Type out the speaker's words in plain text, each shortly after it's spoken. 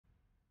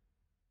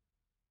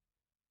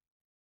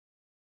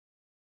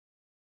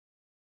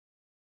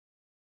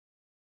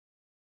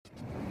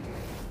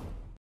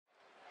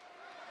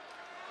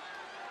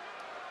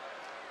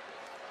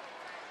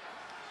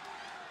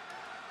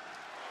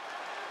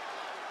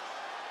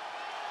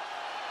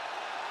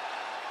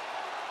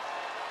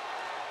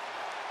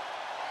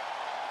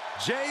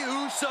Jey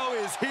Uso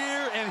is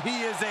here, and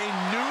he is a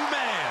new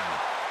man.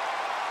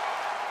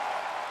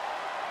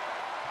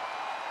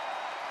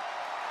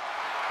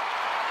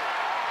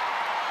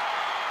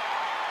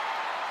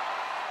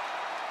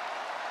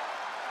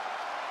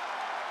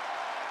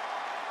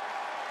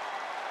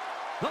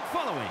 The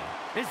following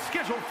is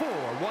scheduled for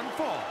one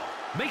fall,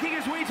 making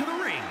his way to the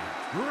ring,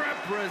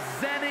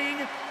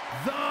 representing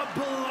the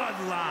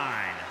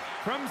Bloodline.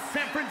 From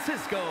San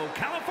Francisco,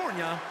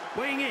 California,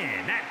 weighing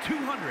in at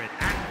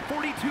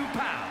 242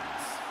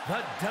 pounds,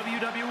 the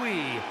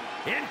WWE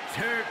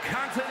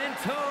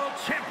Intercontinental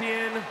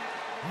Champion,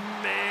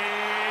 main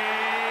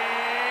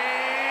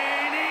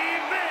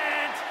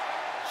event,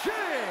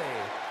 Jey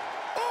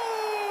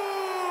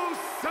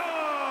Uso!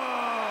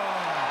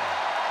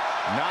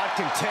 Not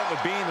content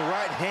with being the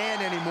right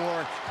hand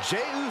anymore,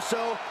 Jey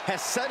Uso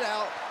has set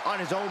out on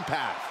his own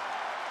path.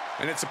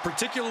 And it's a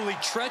particularly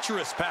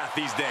treacherous path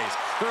these days.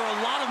 There are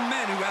a lot of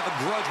men who have a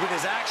grudge with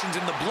his actions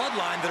in the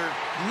Bloodline that are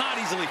not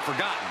easily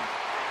forgotten.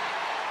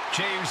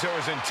 Jey Uso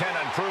is intent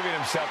on proving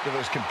himself to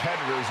those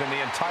competitors in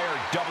the entire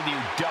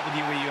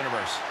WWE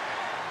Universe.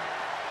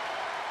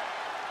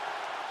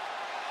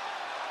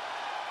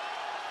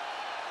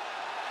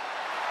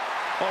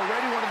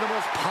 Already one of the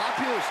most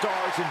popular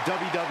stars in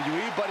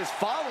WWE, but his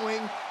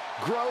following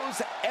grows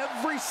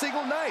every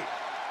single night.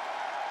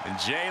 And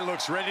Jey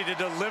looks ready to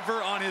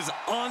deliver on his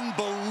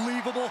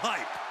unbelievable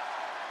hype.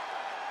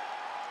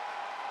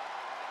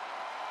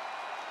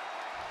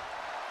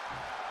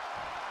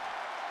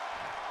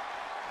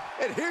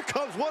 And here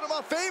comes one of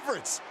my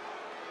favorites.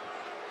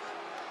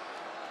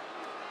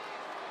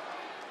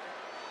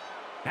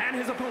 And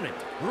his opponent,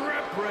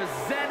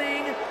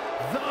 representing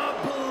the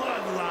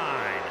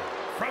Bloodline,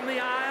 from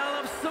the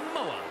Isle of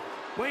Samoa,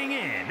 weighing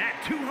in at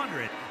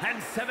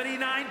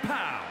 279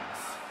 pounds,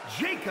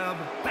 Jacob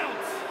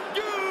Belts.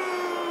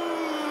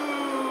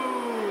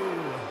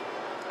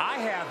 I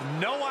have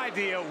no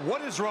idea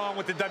what is wrong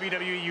with the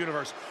WWE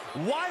Universe.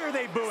 Why are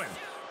they booing?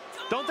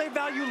 Don't they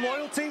value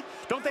loyalty?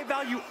 Don't they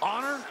value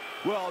honor?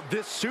 Well,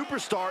 this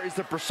superstar is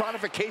the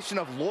personification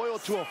of loyal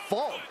to a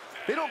fault.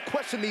 They don't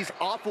question these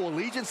awful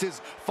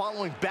allegiances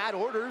following bad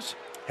orders.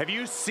 Have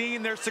you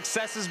seen their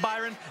successes,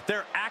 Byron?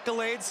 Their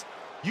accolades?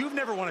 You've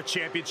never won a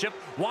championship.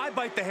 Why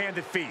bite the hand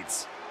that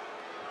feeds?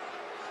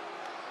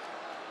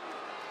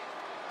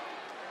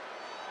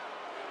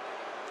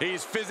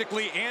 He's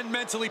physically and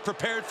mentally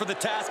prepared for the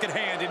task at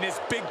hand in this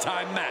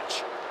big-time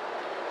match.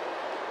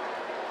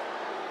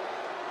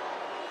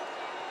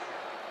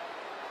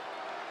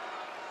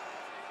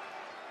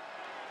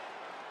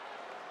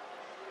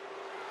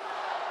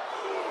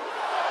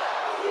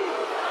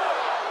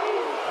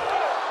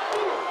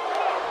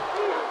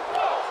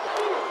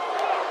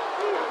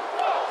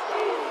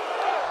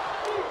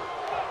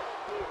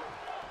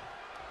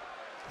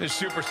 This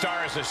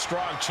superstar has a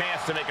strong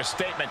chance to make a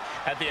statement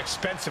at the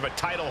expense of a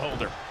title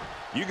holder.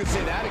 You can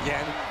say that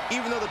again.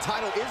 Even though the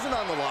title isn't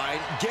on the line,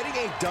 getting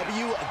a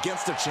W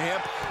against a champ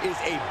is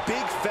a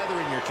big feather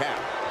in your cap.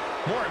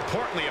 More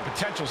importantly, a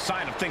potential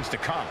sign of things to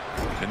come.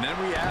 And then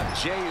we have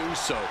Jey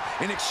Uso,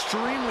 an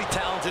extremely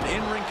talented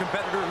in-ring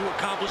competitor who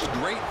accomplished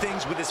great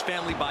things with his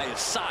family by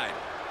his side.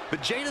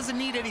 But Jey doesn't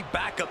need any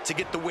backup to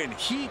get the win.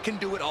 He can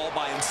do it all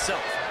by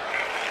himself.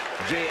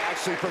 Jey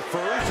actually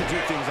prefers to do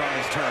things on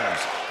his terms,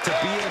 to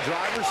be in the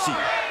driver's seat.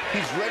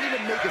 He's ready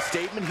to make a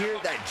statement here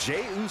that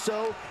Jey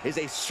Uso is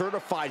a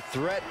certified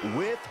threat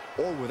with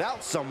or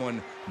without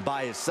someone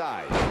by his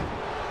side.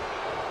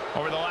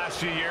 Over the last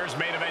few years,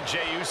 main event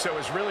Jey Uso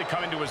has really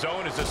come into his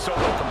own as a solo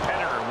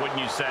competitor,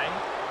 wouldn't you say?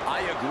 I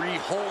agree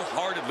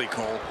wholeheartedly,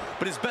 Cole,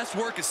 but his best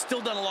work is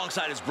still done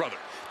alongside his brother.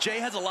 Jey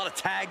has a lot of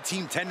tag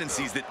team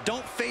tendencies that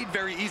don't fade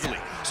very easily,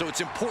 so it's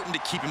important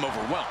to keep him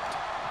overwhelmed.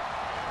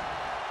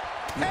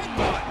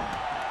 Headbutt!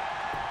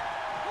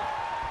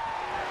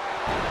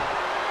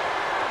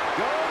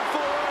 Going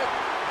for it,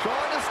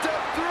 trying to step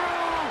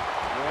through.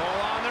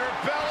 Roll on their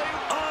belly.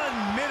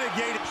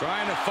 Unmitigated.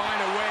 Trying to find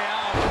a way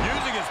out,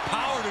 using his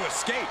power to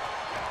escape.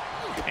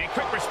 And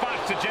quick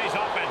response to Jey's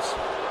offense.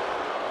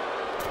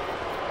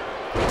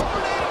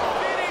 Tornado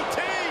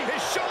DDT!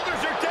 His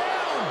shoulders are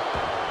down!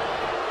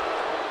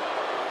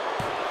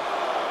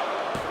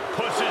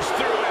 Pushes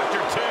through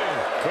after two.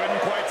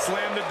 Couldn't quite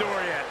slam the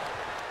door yet.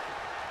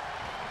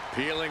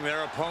 Peeling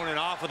their opponent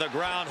off of the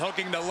ground,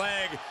 hooking the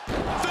leg.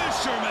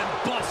 Fisherman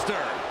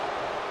Buster!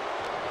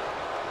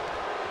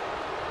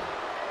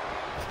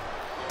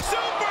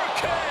 Super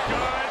kick!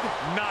 Good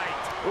night.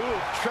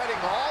 Ooh, treading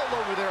all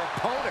over their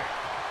opponent.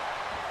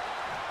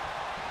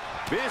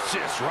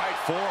 Vicious right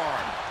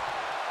forearm.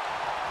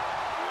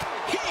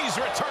 He's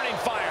returning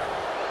fire.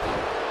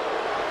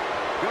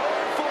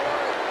 Going for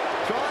it,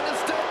 trying to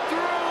step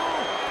through.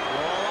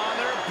 Roll on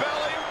their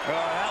belly.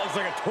 That looks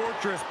like a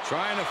torturous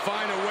trying to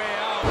find a way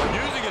out,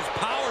 using his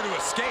power to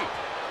escape.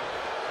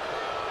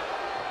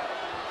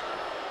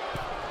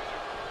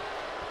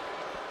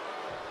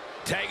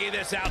 Taking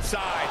this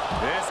outside.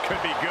 This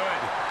could be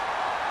good.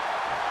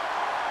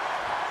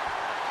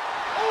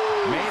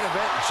 Main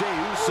event Jey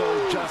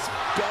Uso just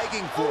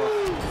begging for a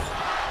move.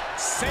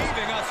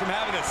 saving us from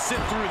having to sit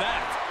through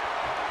that.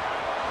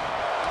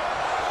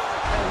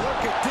 And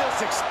look at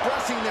this,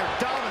 expressing their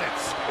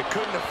dominance. It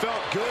couldn't have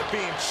felt good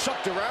being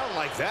chucked around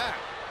like that.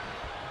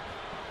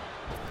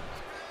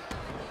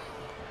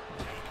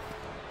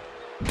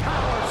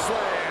 Power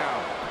slam.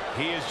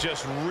 He is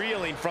just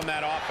reeling from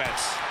that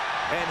offense.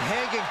 And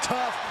hanging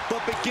tough,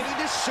 but beginning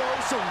to show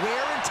some wear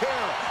and tear.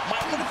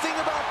 Might want to think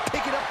about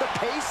picking up the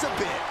pace a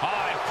bit.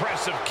 Oh,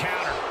 impressive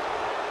counter.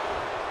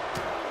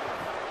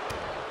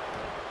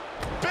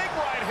 Big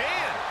right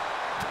hand.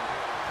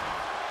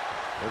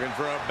 Looking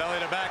for a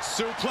belly-to-back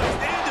suplex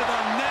into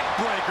the neck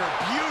breaker.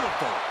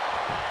 Beautiful.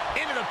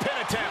 Into the pin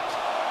attempt.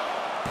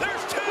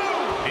 There's two.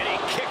 And he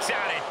kicks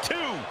out at 2.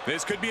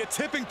 This could be a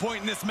tipping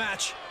point in this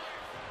match.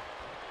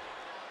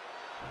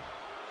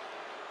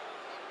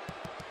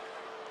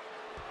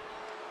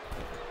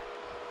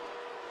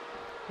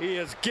 He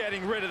is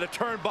getting rid of the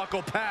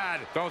turnbuckle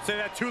pad. Don't say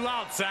that too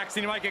loud,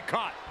 Saxon. You might get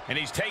caught. And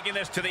he's taking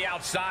this to the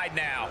outside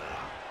now.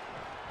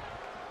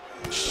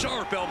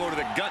 Sharp elbow to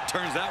the gut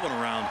turns that one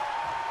around.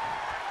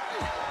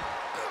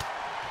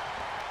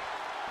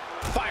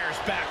 Fires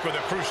back with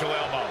a crucial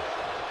elbow.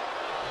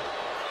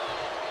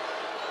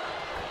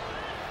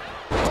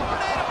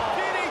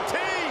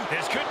 DDT!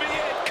 This could be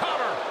it.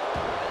 Cover.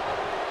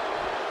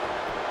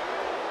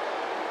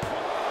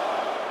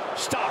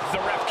 Stops the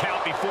ref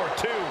count before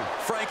 2.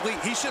 Frankly,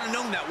 he should have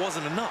known that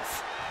wasn't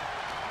enough.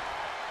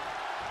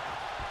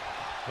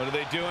 What are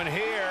they doing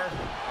here?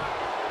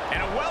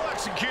 And a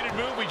well-executed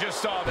move we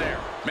just saw there.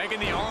 Making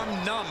the arm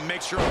numb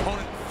makes your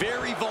opponent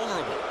very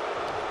vulnerable.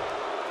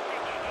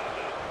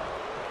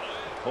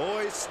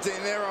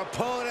 Hoisting their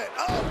opponent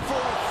up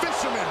for a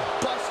fisherman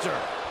buster.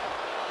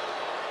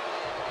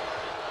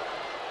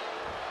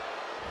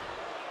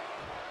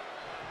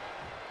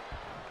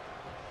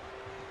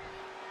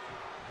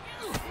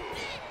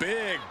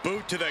 Big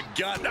boot to the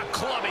gut. A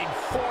clubbing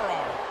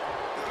forearm.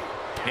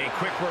 A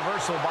quick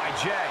reversal by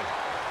Jay.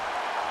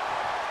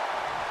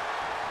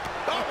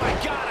 Oh my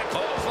God, a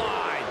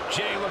clothesline.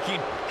 Jay looking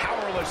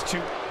powerless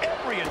to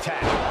every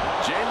attack.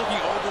 Jay looking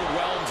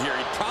overwhelmed here.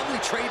 He'd probably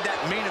trade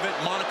that main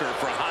event moniker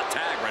for a hot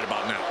tag right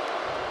about now.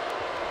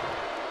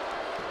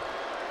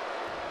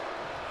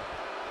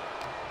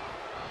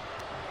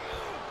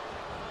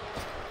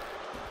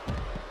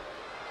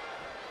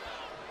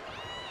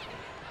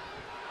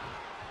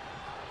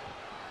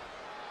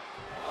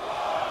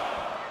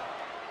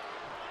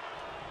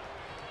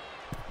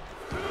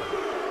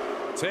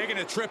 Taking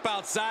a trip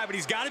outside, but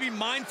he's got to be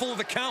mindful of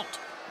the count.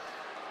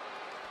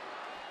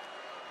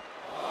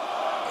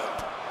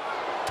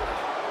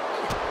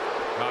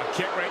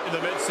 Kick right to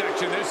the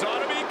midsection. This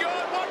ought to be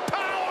good. What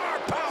power!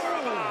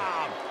 Power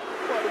bomb!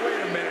 But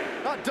wait a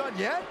minute. Not done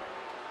yet?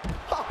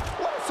 Huh,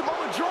 what a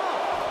Samoan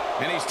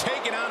drop. And he's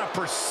taking on a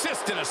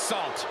persistent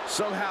assault.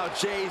 Somehow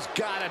Jay's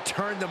got to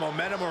turn the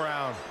momentum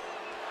around.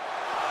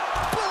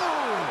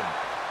 Boom!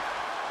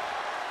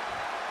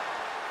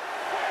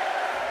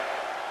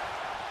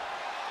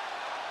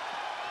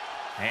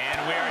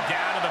 And we're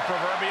down to the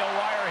proverbial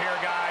wire here,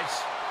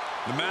 guys.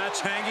 The match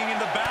hanging in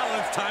the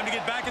balance. Time to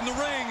get back in the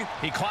ring.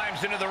 He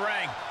climbs into the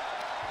ring.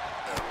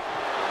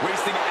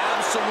 Wasting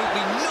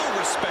absolutely no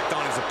respect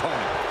on his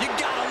opponent. You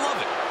gotta love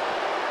it.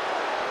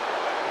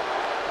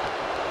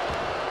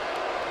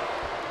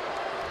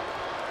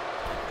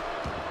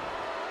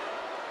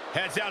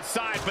 Heads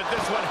outside, but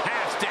this one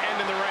has to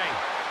end in the ring.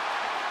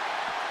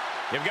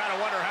 You've got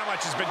to wonder how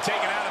much has been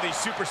taken out of these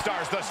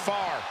superstars thus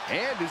far.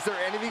 And is there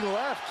anything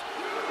left?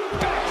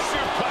 Back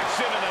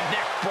suplex into the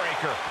neck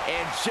breaker.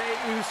 And Jey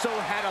Uso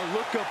had a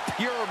look of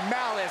pure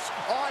malice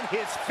on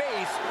his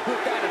face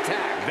with that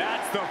attack.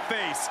 That's the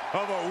face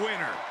of a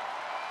winner.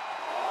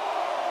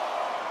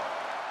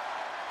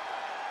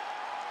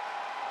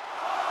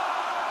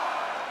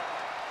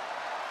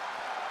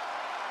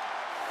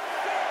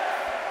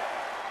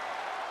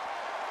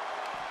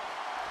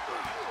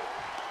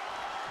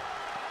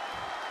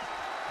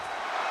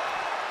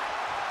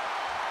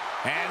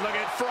 And look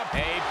at it from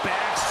a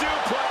back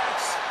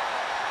suplex.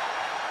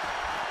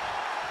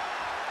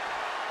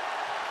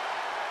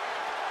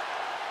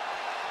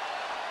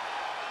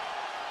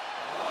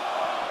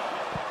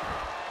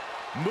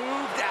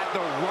 Moved at the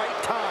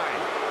right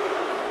time.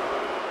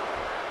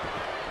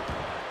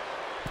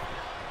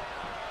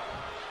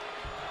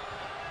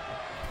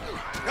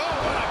 Oh,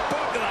 what a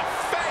boot to the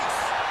face.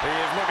 He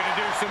is looking to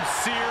do some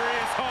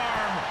serious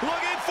harm.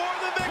 Looking for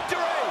the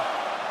victory.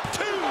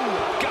 2.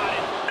 Got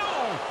it. No,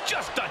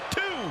 just a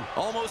 2.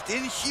 Almost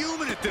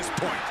inhuman at this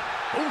point.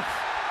 Oof.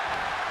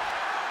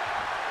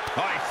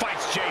 Oh, he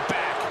fights Jay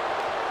back.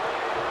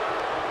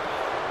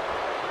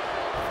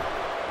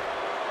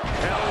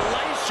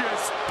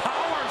 Hellacious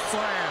power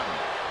slam.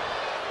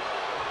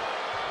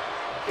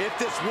 If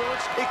this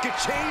works, it could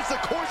change the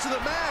course of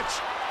the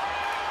match.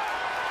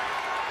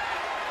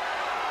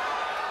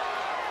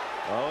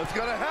 Oh, it's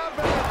gonna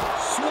happen.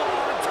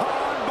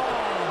 Swanton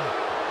bomb.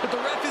 But the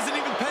ref isn't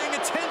even paying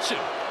attention.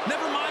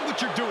 Never mind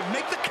what you're doing.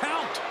 Make the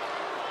count.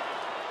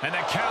 And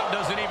the count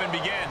doesn't even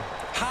begin.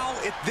 How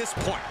at this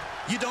point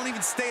you don't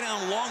even stay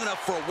down long enough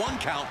for a 1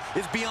 count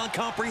is beyond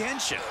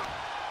comprehension.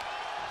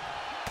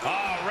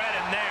 Oh, right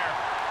in there.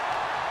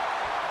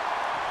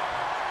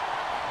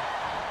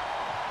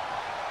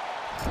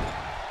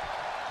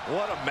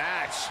 What a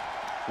match.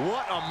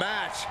 What a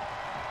match.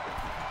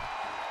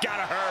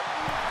 Gotta hurt.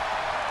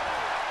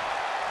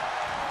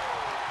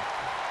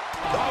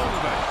 Oh,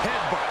 the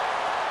headbutt.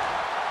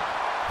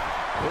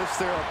 Lifts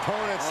their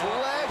opponent's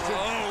legs.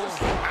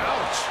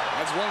 Ouch.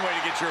 That's one way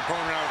to get your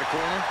opponent out of the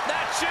corner.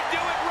 That should do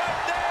it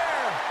right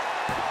there.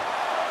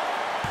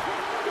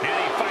 And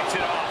he fights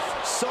it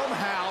off.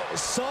 Somehow,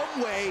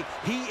 some way,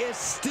 he is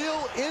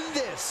still in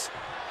this.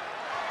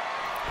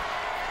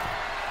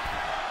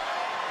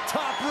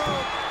 Top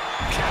rope.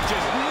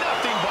 Catches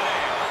nothing but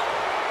air.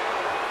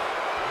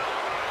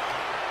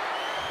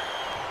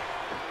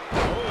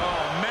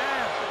 Oh,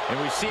 man. And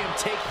we see him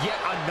take yet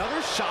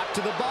another shot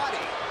to the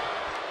body.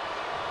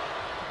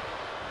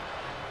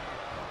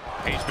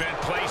 He's been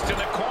placed in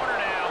the corner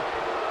now.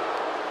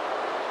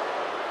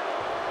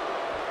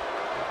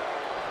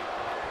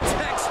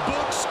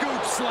 Textbook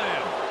scoop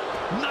slam.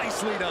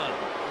 Nicely done.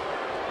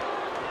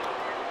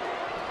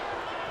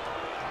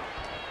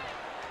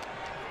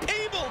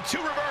 Able to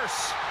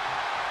reverse.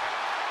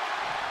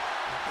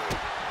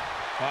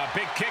 A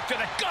big kick to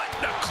the gut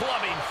and a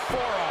clubbing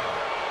forearm.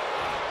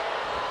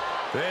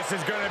 This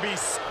is going to be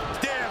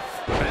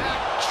stiff.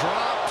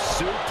 Backdrop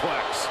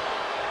suplex.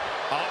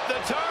 Up the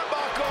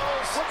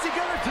turnbuckles. What's he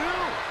going to do?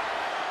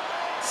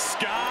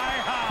 Sky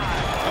high.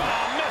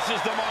 Oh, misses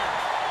the mark.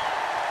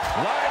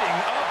 Lighting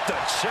up the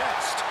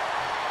chest.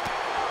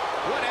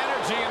 What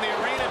energy in the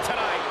arena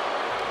tonight.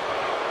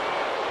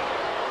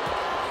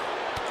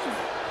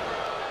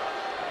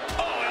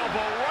 Oh,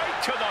 elbow right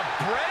to the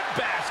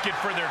breadbasket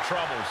for their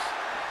troubles.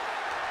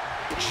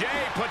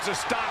 Jay puts a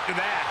stop to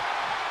that.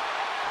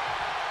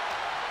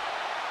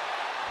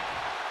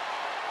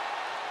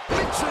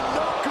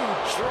 Michinoku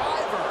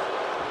driver.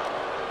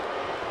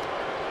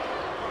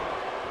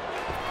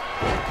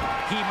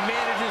 He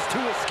manages to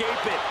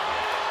escape it.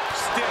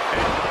 Stiff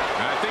hit.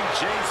 And I think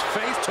Jay's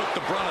face took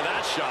the brunt of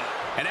that shot.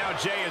 And now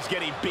Jay is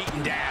getting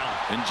beaten down.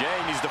 And Jay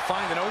needs to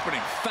find an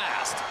opening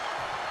fast.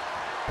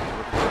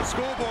 Looking for a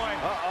schoolboy.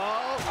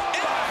 Uh-oh.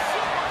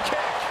 Super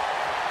kick.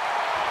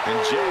 And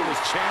Jay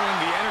was channeling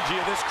the energy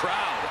of this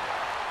crowd.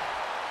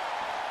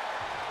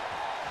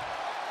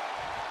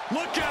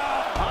 Look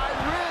out! High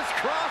risk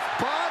cross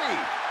body.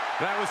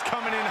 That was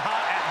coming in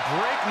hot at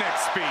breakneck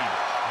speed.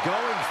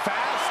 Going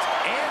fast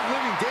and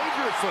living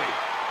dangerously.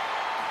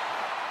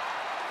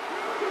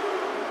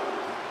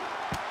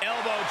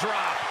 Elbow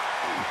drop.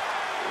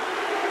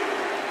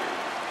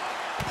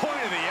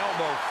 Point of the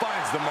elbow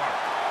finds the mark.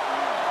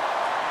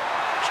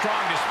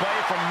 Strong display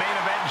from main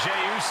event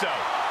Jey Uso,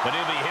 but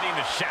he'll be hitting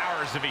the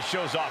showers if he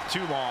shows off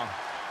too long.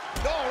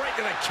 Oh, right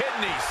to the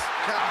kidneys.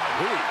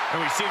 Golly. And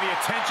we see the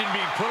attention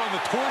being put on the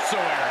torso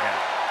area.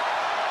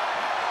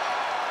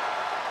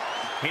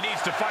 He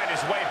needs to fight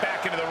his way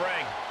back into the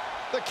ring.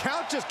 The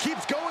count just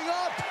keeps going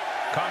up.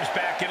 Comes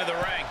back into the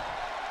ring.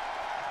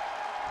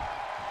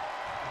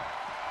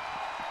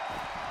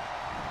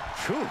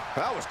 Phew,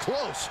 that was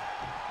close.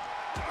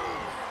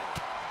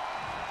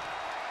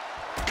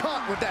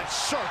 Caught with that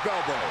sharp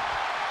elbow.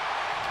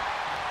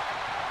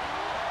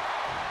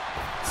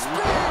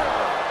 Spear!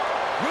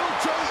 Will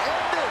Jay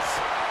end this?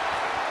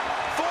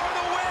 For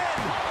the win!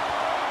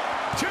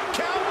 2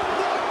 count.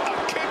 What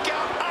a kick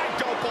out. I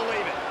don't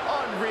believe it.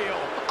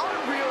 Unreal.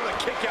 Unreal the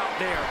kick out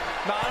there.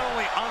 Not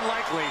only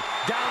unlikely,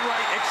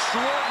 downright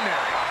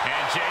extraordinary.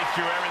 And Jay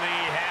threw everything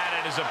he had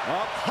at his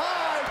opponent. Up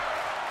high.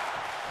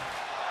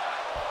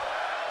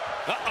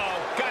 Uh-oh,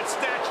 got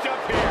snatched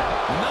up here.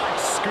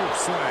 Nice scoop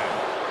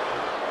slam.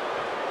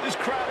 This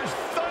crowd is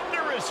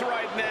thunderous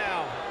right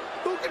now.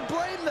 Who can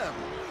blame them?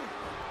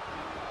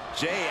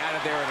 Jay out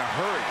of there in a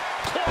hurry.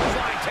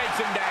 Clothesline takes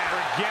him down.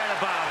 Forget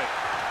about it.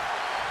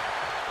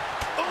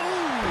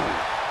 Ooh!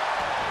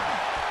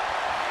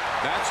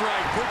 That's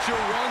right. Put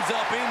your ones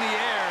up in the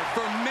air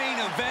for main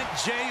event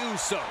Jey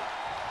Uso.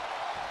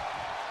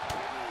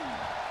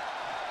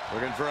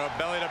 Looking for a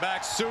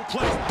belly-to-back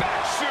suplex.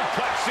 Back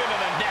suplex into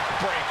the neck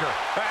breaker.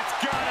 That's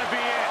gotta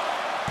be it.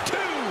 2.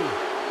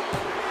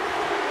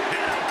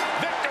 And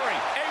victory,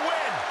 a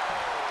win.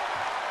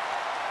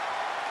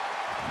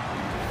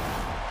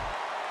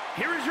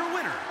 Here is your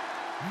winner,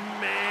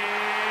 main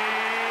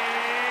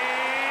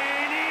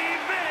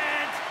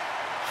event,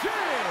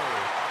 Jey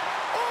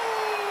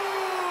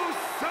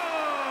Uso.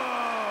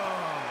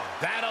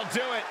 That'll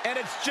do it, and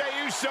it's Jey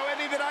Uso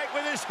ending the night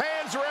with his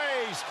hands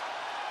raised.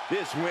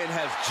 This win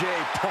has Jay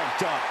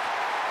pumped up.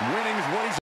 Winning is what he's